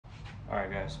Alright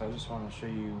guys, so I just want to show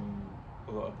you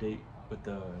a little update with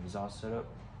the exhaust setup.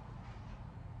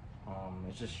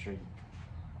 It's just straight.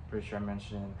 Pretty sure I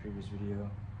mentioned in the previous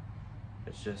video.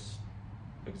 It's just,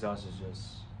 exhaust is just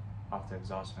off the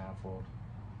exhaust manifold,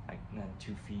 like, and then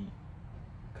 2 feet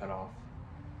cut off.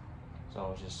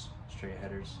 So it's just straight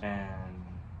headers, and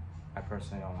I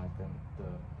personally don't like them.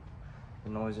 The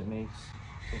noise it makes,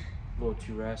 a little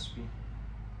too raspy,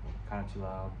 kind of too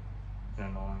loud and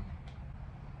annoying.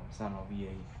 It's not no V8.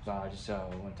 So I just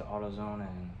went to AutoZone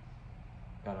and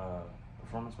got a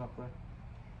performance muffler.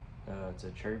 It's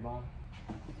a cherry bomb.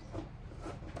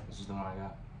 This is the one I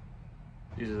got.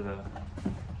 These are the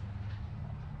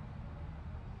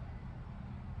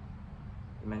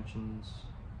dimensions.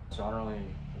 So I don't really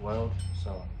weld,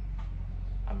 so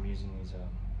I'm using these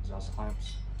exhaust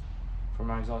clamps. For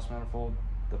my exhaust manifold,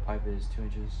 the pipe is 2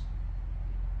 inches,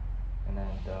 and then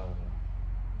the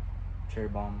cherry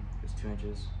bomb is 2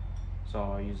 inches. So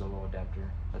I use a little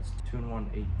adapter that's 2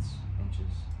 1/8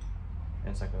 inches,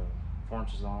 and it's like a 4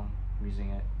 inches long. I'm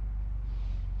using it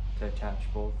to attach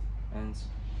both ends,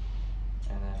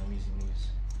 and then I'm using these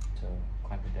to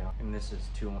clamp it down. And this is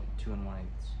 2 1/8,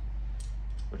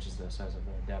 which is the size of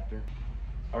the adapter.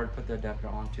 I already put the adapter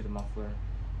onto the muffler.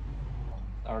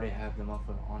 I already have the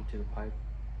muffler onto the pipe,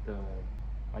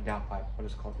 my down pipe. I'll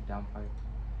just call it the down pipe.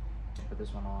 Put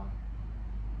this one on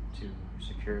to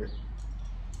secure it,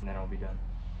 and then it'll be done.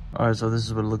 All right, so this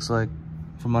is what it looks like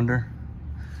from under.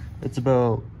 It's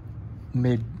about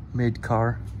mid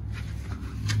car.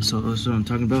 So that's what I'm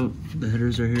talking about. The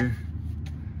headers are here.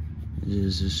 It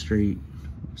is just straight.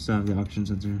 Still have the oxygen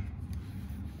sensor,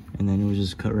 and then it was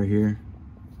just cut right here.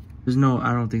 There's no,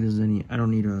 I don't think there's any, I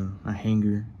don't need a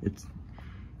hanger.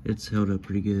 It's held up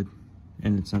pretty good,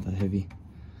 and it's not that heavy.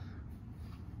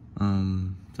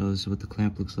 So this is what the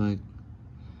clamp looks like.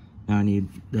 Now I need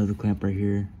the other clamp right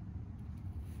here,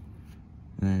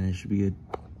 and then it should be good.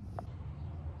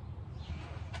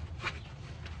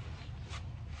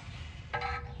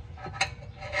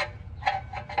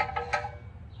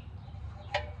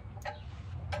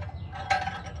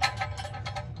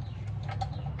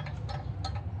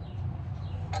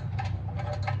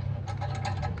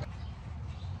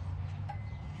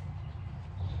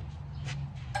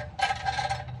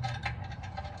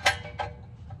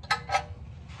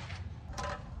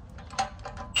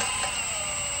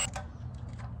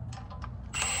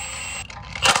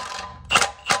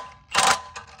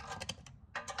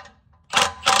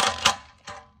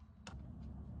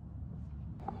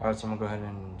 Alright, so I'm gonna go ahead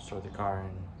and start the car,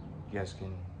 and you guys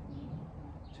can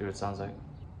see what it sounds like.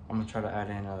 I'm gonna try to add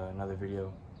in another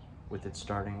video with it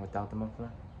starting without the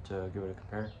muffler to give it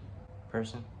a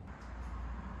comparison.